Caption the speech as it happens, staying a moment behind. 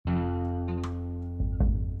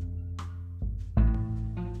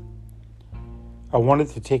I wanted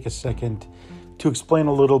to take a second to explain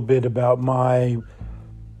a little bit about my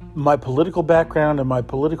political background and my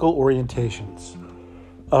political orientations.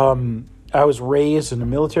 I was raised in a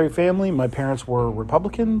military family. My parents were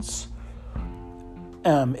Republicans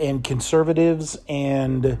and conservatives,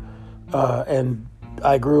 and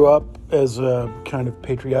I grew up as a kind of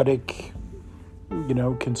patriotic,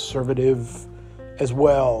 conservative as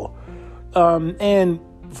well. And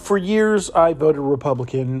for years, I voted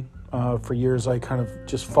Republican. For years, I kind of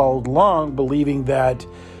just followed along, believing that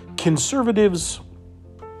conservatives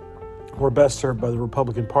were best served by the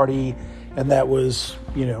Republican Party, and that was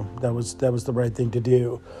the right thing to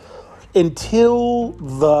do. Until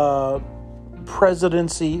the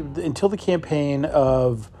campaign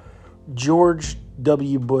of George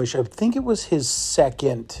W. Bush, I think it was his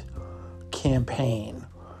second campaign.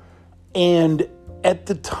 And at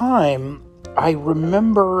the time, I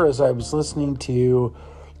remember as I was listening to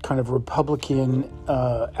kind of Republican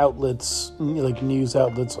outlets, like news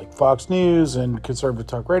outlets like Fox News and Conservative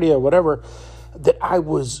Talk Radio, whatever, that I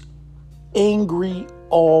was angry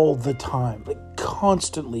all the time, like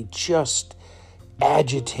constantly just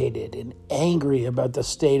agitated and angry about the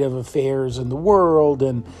state of affairs in the world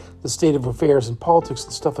and the state of affairs in politics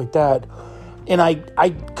and stuff like that. And I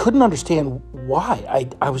couldn't understand why.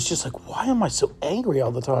 I was just like, why am I so angry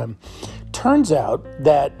all the time? Turns out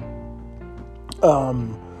that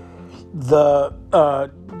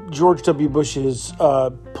George W. Bush's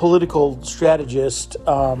political strategist,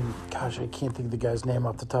 I can't think of the guy's name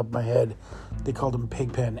off the top of my head. They called him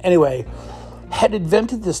Pigpen. Anyway, had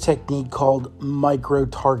invented this technique called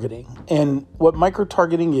micro-targeting. And what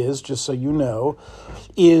micro-targeting is, just so you know,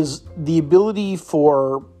 is the ability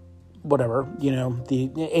for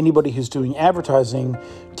anybody who's doing advertising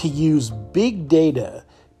to use big data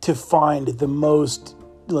to find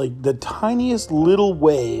the tiniest little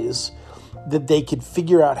ways that they could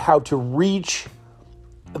figure out how to reach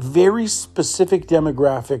very specific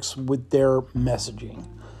demographics with their messaging.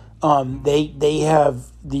 They have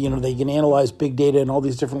they can analyze big data in all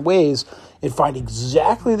these different ways and find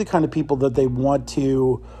exactly the kind of people that they want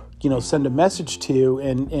to, send a message to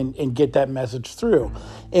and get that message through.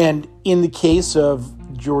 And in the case of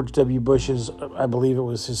George W. Bush's, I believe it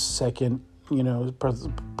was his second,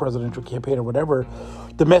 presidential campaign or whatever,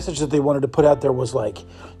 the message that they wanted to put out there was like,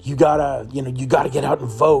 you gotta get out and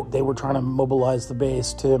vote. They were trying to mobilize the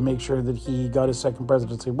base to make sure that he got his second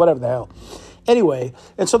presidency, whatever the hell. Anyway,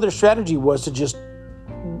 and so their strategy was to just,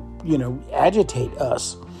 agitate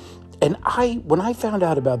us. And when I found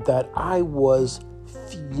out about that, I was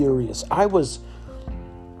furious. I was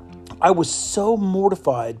so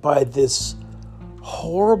mortified by this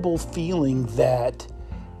horrible feeling that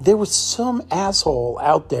there was some asshole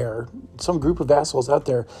out there, some group of assholes out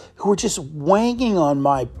there who were just wanging on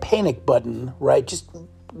my panic button, right? Just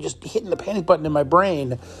hitting the panic button in my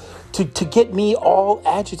brain to get me all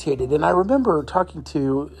agitated. And I remember talking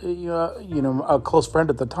to, a close friend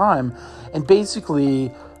at the time and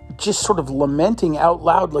basically just sort of lamenting out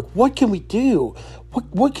loud, like, what can we do?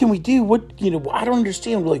 What can we do? I don't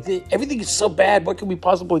understand. Like, everything is so bad. What can we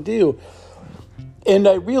possibly do? And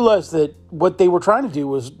I realized that what they were trying to do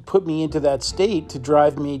was put me into that state to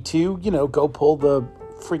drive me to, go pull the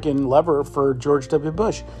freaking lever for George W.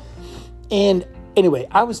 Bush. And anyway,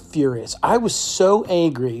 I was furious. I was so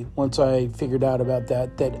angry once I figured out about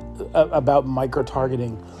about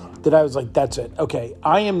micro-targeting, that I was like, that's it. Okay,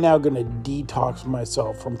 I am now going to detox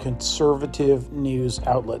myself from conservative news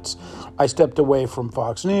outlets. I stepped away from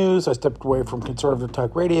Fox News. I stepped away from Conservative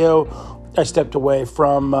Talk Radio. I stepped away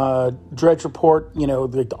from Drudge Report,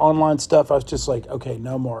 the online stuff. I was just like, okay,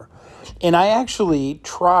 no more. And I actually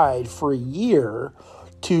tried for a year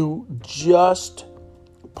to just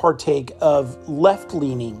partake of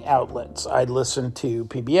left-leaning outlets. I listened to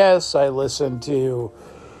PBS. I listened to,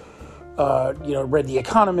 read The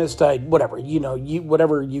Economist. Whatever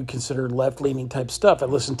you consider left-leaning type stuff. I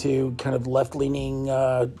listened to kind of left-leaning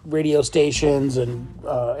radio stations and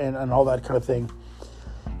all that kind of thing.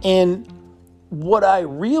 And what I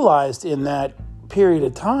realized in that period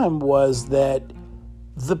of time was that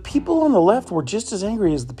the people on the left were just as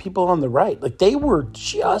angry as the people on the right. Like, they were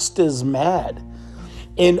just as mad.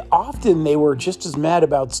 And often they were just as mad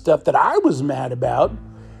about stuff that I was mad about,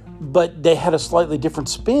 but they had a slightly different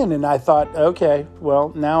spin. And I thought, okay,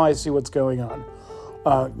 well, now I see what's going on.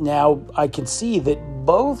 Now I can see that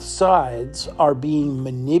both sides are being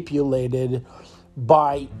manipulated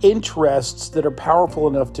by interests that are powerful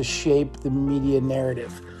enough to shape the media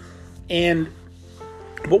narrative. And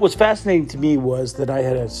what was fascinating to me was that I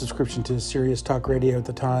had a subscription to Sirius Talk Radio at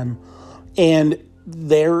the time, and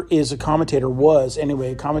there is a commentator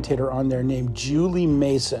on there named Julie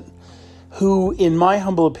Mason, who, in my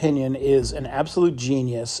humble opinion, is an absolute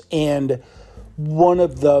genius and one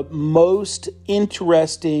of the most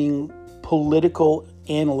interesting political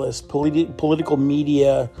analysts, political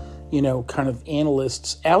media, kind of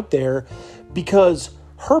analysts out there, because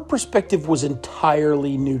her perspective was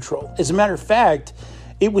entirely neutral. As a matter of fact,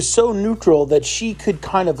 it was so neutral that she could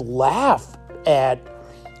kind of laugh at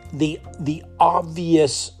the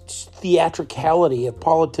obvious theatricality of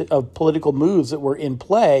political moves that were in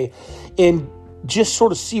play, and just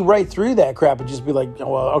sort of see right through that crap and just be like,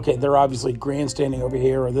 well, okay, they're obviously grandstanding over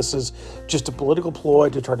here, or this is just a political ploy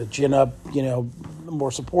to try to gin up,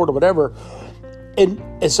 more support or whatever. And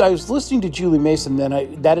as I was listening to Julie Mason,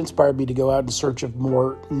 then that inspired me to go out in search of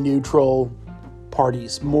more neutral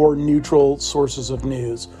parties, more neutral sources of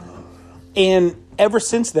news. And ever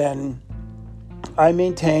since then, I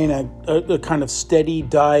maintain a kind of steady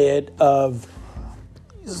diet of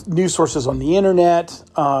news sources on the internet.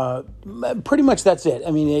 Pretty much that's it.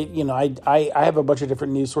 I mean, I have a bunch of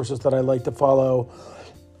different news sources that I like to follow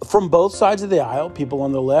from both sides of the aisle, people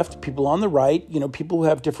on the left, people on the right, people who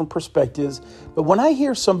have different perspectives. But when I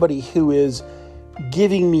hear somebody who is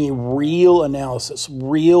giving me real analysis,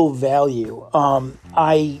 real value, I'm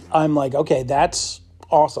like, okay, that's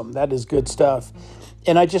awesome. That is good stuff.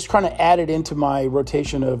 And I just kind of add it into my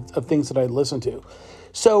rotation of things that I listen to.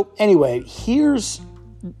 So anyway, here's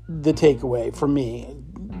the takeaway for me,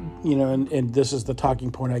 and this is the talking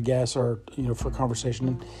point, I guess, or, for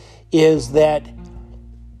conversation, is that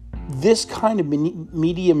this kind of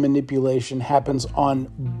media manipulation happens on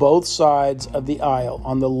both sides of the aisle,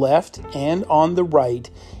 on the left and on the right,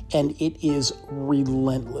 and it is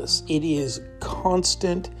relentless. It is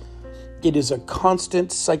constant. It is a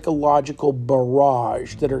constant psychological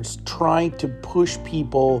barrage that is trying to push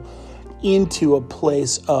people into a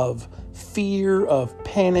place of fear, of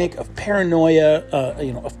panic, of paranoia,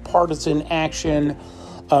 of partisan action.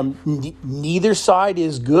 Neither side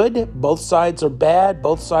is good. Both sides are bad.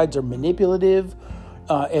 Both sides are manipulative,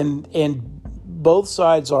 and both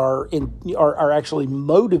sides are actually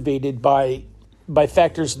motivated by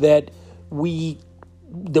factors that we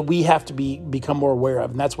have to become more aware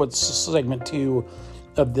of, and that's what segment 2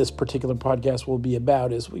 of this particular podcast will be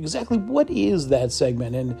about. Is exactly what is that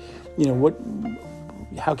segment, and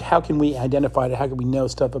how can we identify it? How can we know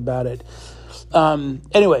stuff about it?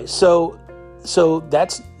 Anyway, so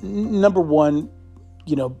that's number one.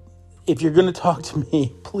 If you're going to talk to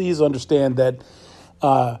me, please understand that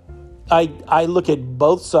I look at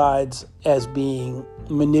both sides as being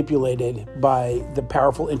manipulated by the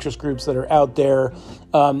powerful interest groups that are out there.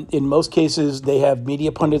 In most cases, they have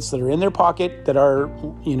media pundits that are in their pocket that are,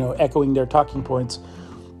 echoing their talking points.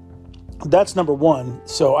 That's number one.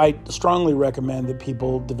 So I strongly recommend that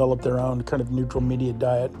people develop their own kind of neutral media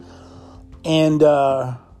diet. And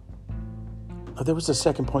there was a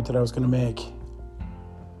second point that I was going to make,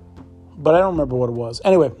 but I don't remember what it was.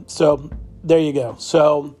 Anyway, so there you go.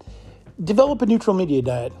 So develop a neutral media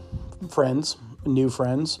diet, friends, new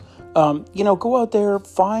friends. Go out there,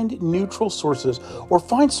 find neutral sources, or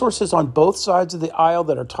find sources on both sides of the aisle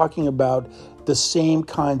that are talking about the same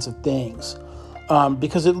kinds of things.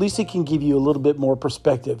 Because at least it can give you a little bit more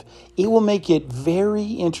perspective. It will make it very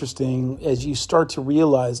interesting as you start to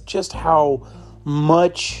realize just how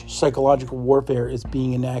much psychological warfare is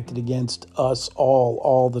being enacted against us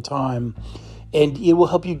all the time. And it will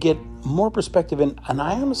help you get more perspective. And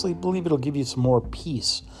I honestly believe it'll give you some more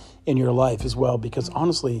peace in your life as well. Because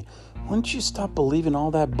honestly, once you stop believing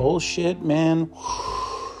all that bullshit, man,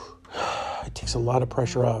 it takes a lot of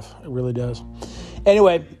pressure off. It really does.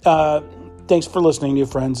 Anyway, thanks for listening, new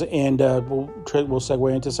friends. And we'll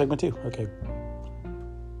segue into segment 2. Okay.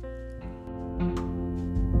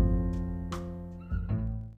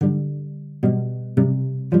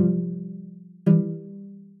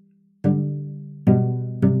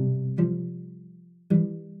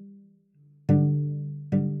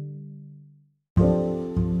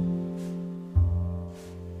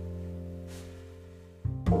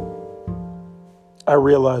 I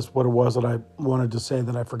realized what it was that I wanted to say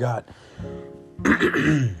that I forgot.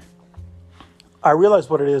 I realized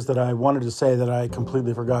what it is that I wanted to say that I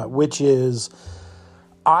completely forgot, which is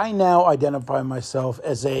I now identify myself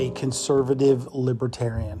as a conservative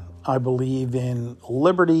libertarian. I believe in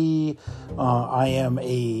liberty. I am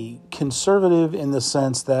a conservative in the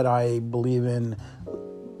sense that I believe in,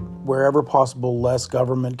 wherever possible, less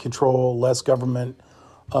government control, less government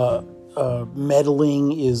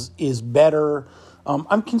meddling is better.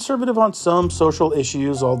 I'm conservative on some social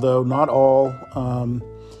issues, although not all.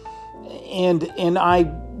 And I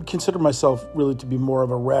consider myself really to be more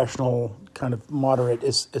of a rational kind of moderate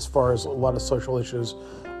as far as a lot of social issues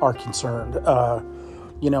are concerned.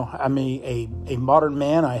 I'm a modern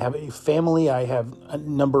man. I have a family. I have a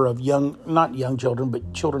number of not young children,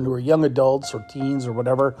 but children who are young adults or teens or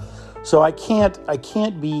whatever. So I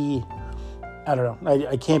can't be, I don't know,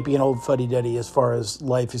 I can't be an old fuddy-duddy as far as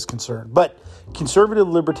life is concerned. But conservative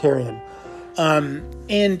libertarian.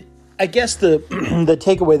 And I guess the the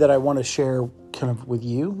takeaway that I want to share kind of with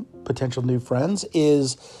you, potential new friends,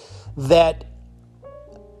 is that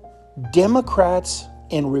Democrats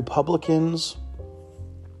and Republicans,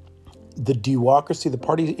 the duocracy, the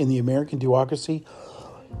party in the American duocracy,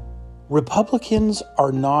 Republicans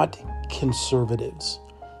are not conservatives,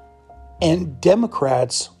 and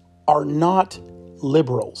Democrats are not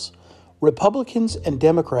liberals. Republicans and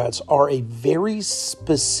Democrats are a very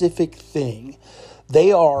specific thing.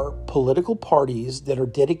 They are political parties that are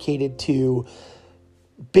dedicated to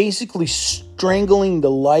basically strangling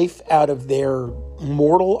the life out of their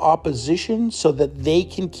mortal opposition so that they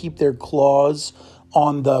can keep their claws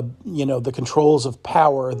on the controls of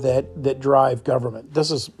power that drive government. This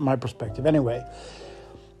is my perspective anyway.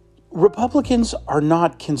 Republicans are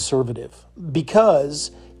not conservative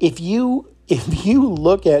because if you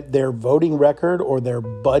look at their voting record or their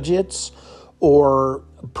budgets or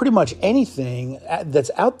pretty much anything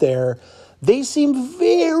that's out there, they seem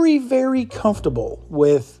very, very comfortable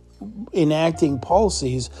with enacting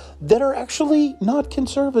policies that are actually not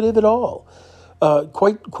conservative at all.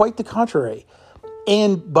 Quite the contrary.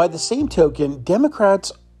 And by the same token,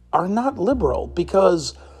 Democrats are not liberal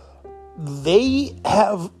because they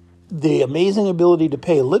have the amazing ability to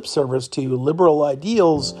pay lip service to liberal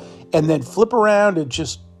ideals and then flip around and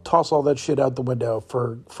just toss all that shit out the window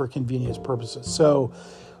for convenience purposes. So,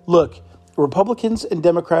 look, Republicans and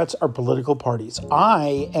Democrats are political parties.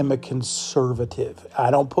 I am a conservative. I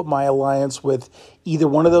don't put my alliance with either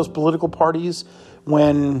one of those political parties.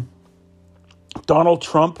 When Donald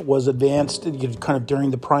Trump was advanced kind of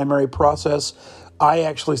during the primary process, I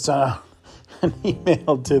actually sent an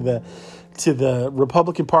email to the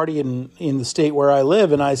Republican Party in the state where I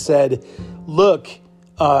live, and I said, look,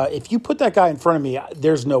 if you put that guy in front of me,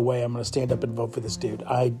 there's no way I'm going to stand up and vote for this dude.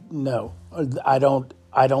 I don't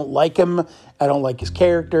like him. I don't like his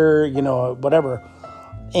character, whatever.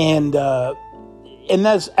 And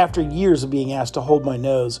that's after years of being asked to hold my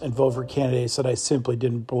nose and vote for candidates that I simply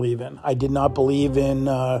didn't believe in. I did not believe in,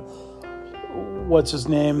 what's his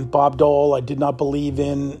name, Bob Dole. I did not believe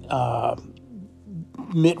in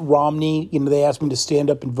Mitt Romney. They asked me to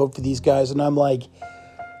stand up and vote for these guys, and I'm like,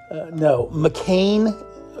 no. McCain,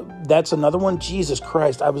 that's another one. Jesus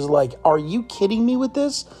Christ. I was like, are you kidding me with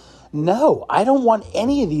this? No, I don't want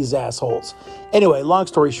any of these assholes. Anyway, long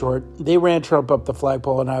story short, they ran Trump up the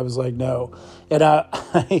flagpole, and I was like, no. And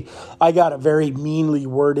I got a very meanly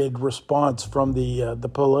worded response from the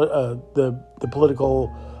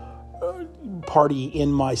political party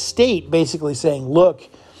in my state, basically saying, look,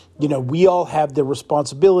 we all have the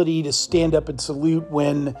responsibility to stand up and salute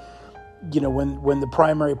when the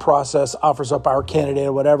primary process offers up our candidate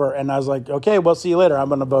or whatever. And I was like, okay, well, see you later. I'm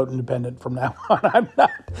going to vote independent from now on.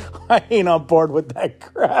 I ain't on board with that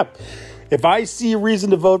crap. If I see a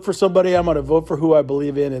reason to vote for somebody, I'm going to vote for who I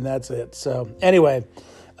believe in, and that's it. So anyway,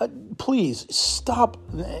 please stop.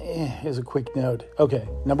 Here's a quick note. Okay,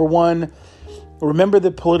 number one, remember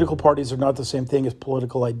that political parties are not the same thing as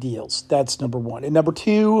political ideals. That's number one. And number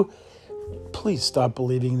two, please stop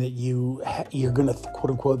believing that you're going to,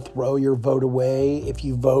 quote unquote, throw your vote away if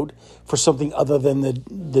you vote for something other than the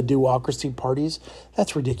duocracy parties.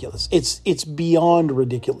 That's ridiculous. It's beyond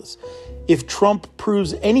ridiculous. If Trump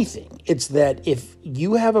proves anything, it's that if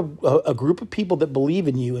you have a group of people that believe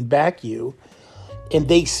in you and back you, and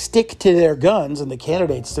they stick to their guns, and the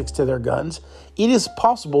candidate sticks to their guns, it is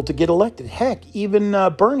possible to get elected. Heck, even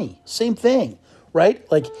Bernie, same thing. Right?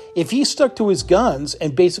 Like, if he stuck to his guns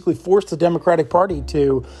and basically forced the Democratic Party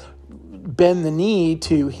to bend the knee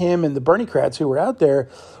to him and the Bernie-crats who were out there,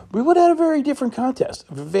 we would have had a very different contest.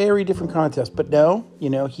 But no,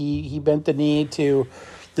 he bent the knee to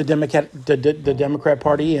the Democrat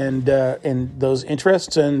Party and those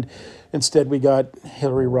interests, and instead we got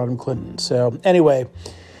Hillary Rodham Clinton. So anyway,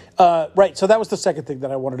 right. So that was the second thing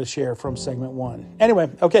that I wanted to share from segment one. Anyway,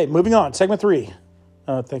 okay, moving on. Segment three.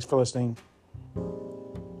 Thanks for listening.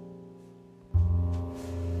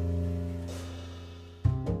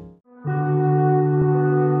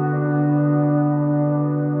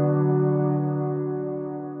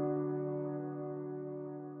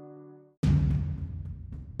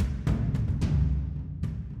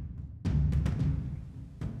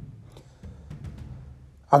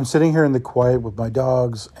 I'm sitting here in the quiet with my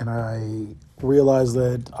dogs, and I realized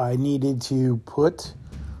that I needed to put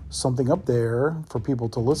something up there for people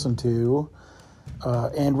to listen to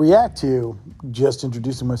and react to. Just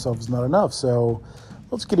introducing myself is not enough. So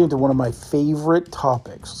let's get into one of my favorite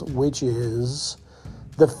topics, which is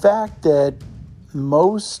the fact that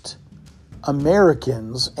most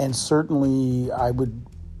Americans, and certainly I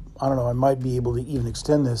might be able to even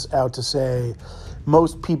extend this out to say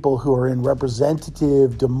most people who are in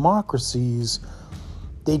representative democracies,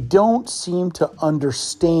 they don't seem to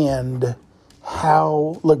understand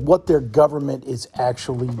what their government is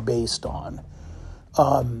actually based on.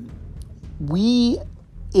 We,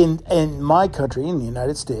 in my country, in the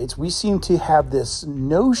United States, we seem to have this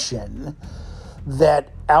notion that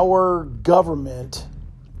our government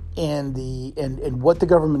and what the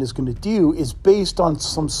government is going to do is based on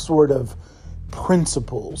some sort of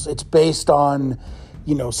principles. It's based on,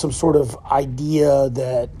 some sort of idea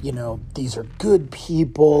that, these are good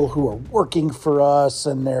people who are working for us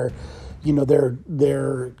and they're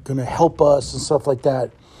going to help us and stuff like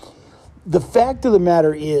that. The fact of the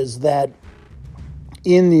matter is that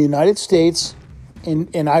in the United States,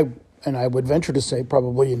 and I would venture to say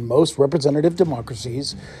probably in most representative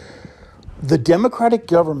democracies, the democratic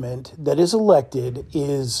government that is elected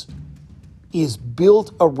is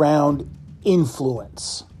built around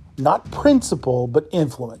influence, not principle, but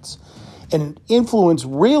influence. And influence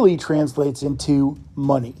really translates into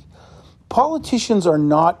money. Politicians are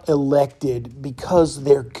not elected because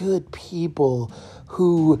they're good people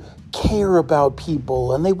who care about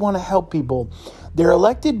people and they want to help people. They're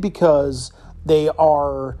elected because they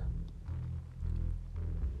are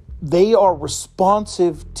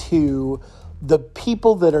responsive to the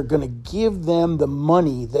people that are going to give them the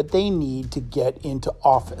money that they need to get into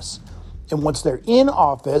office. And once they're in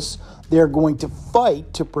office, they're going to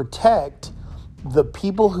fight to protect the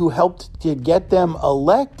people who helped to get them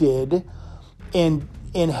elected and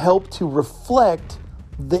help to reflect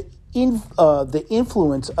the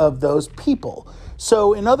influence of those people.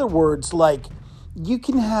 So in other words, you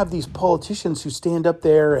can have these politicians who stand up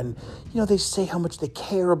there and, they say how much they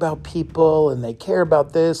care about people and they care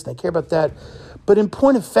about this and they care about that. But in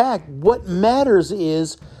point of fact, what matters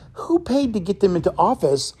is who paid to get them into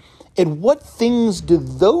office and what things do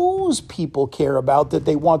those people care about that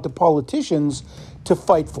they want the politicians to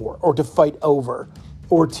fight for or to fight over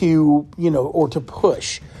or to, or to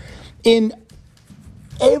push. In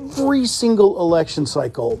every single election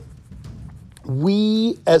cycle,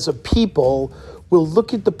 we as a people will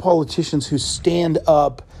look at the politicians who stand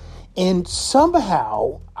up and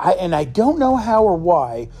somehow, I don't know how or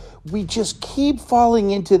why, we just keep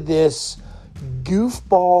falling into this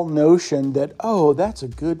goofball notion that, oh, that's a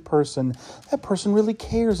good person. That person really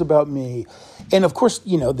cares about me. And of course,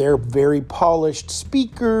 they're very polished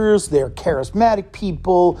speakers. They're charismatic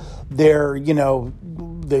people. They're,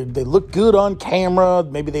 they look good on camera.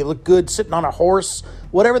 Maybe they look good sitting on a horse,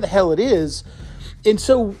 whatever the hell it is. And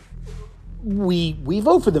so we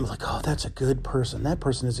vote for them like, oh, that's a good person. That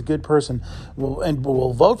person is a good person.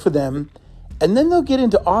 We'll vote for them. And then they'll get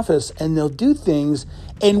into office and they'll do things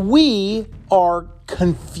and we are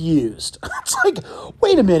confused. It's like,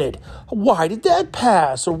 wait a minute, why did that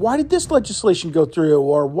pass? Or why did this legislation go through?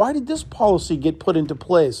 Or why did this policy get put into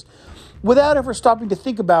place? Without ever stopping to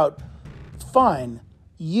think about, fine,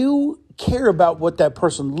 you care about what that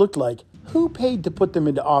person looked like. Who paid to put them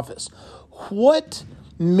into office? What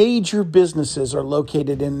major businesses are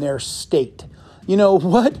located in their state?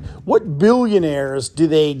 What billionaires do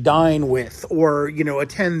they dine with or,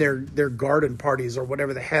 attend their garden parties or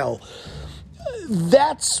whatever the hell?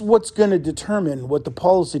 That's what's going to determine what the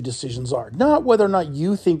policy decisions are, not whether or not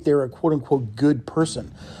you think they're a quote unquote good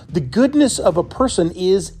person. The goodness of a person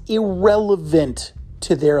is irrelevant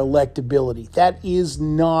to their electability. That is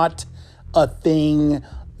not a thing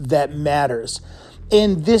that matters.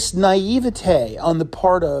 And this naivete on the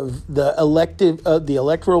part of the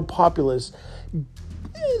electoral populace,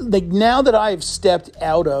 now that I've stepped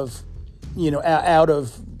out of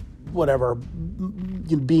whatever,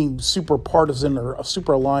 being super partisan or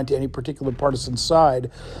super aligned to any particular partisan side,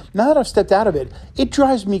 now that I've stepped out of it, it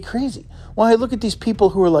drives me crazy. When I look at these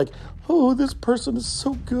people who are like, oh, this person is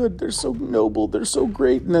so good, they're so noble, they're so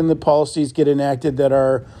great, and then the policies get enacted that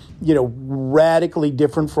are, radically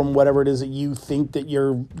different from whatever it is that you think that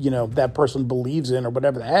that person believes in or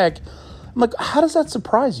whatever the heck. I'm like, how does that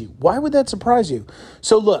surprise you? Why would that surprise you?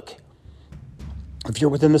 So look, if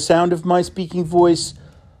you're within the sound of my speaking voice,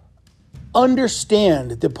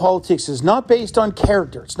 understand that politics is not based on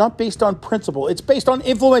character. It's not based on principle. It's based on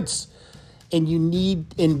influence.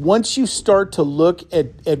 And once you start to look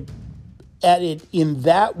at at it in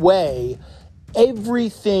that way,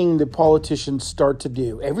 everything that politicians start to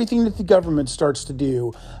do, everything that the government starts to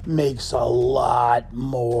do makes a lot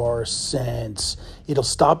more sense. It'll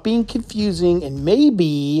stop being confusing, and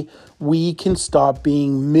maybe we can stop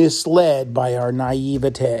being misled by our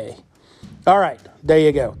naivete. All right, there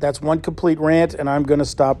you go. That's one complete rant, and I'm going to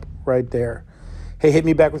stop right there. Hey, hit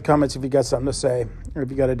me back with comments if you got something to say, or if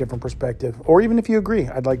you got a different perspective, or even if you agree.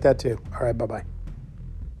 I'd like that too. All right, bye-bye.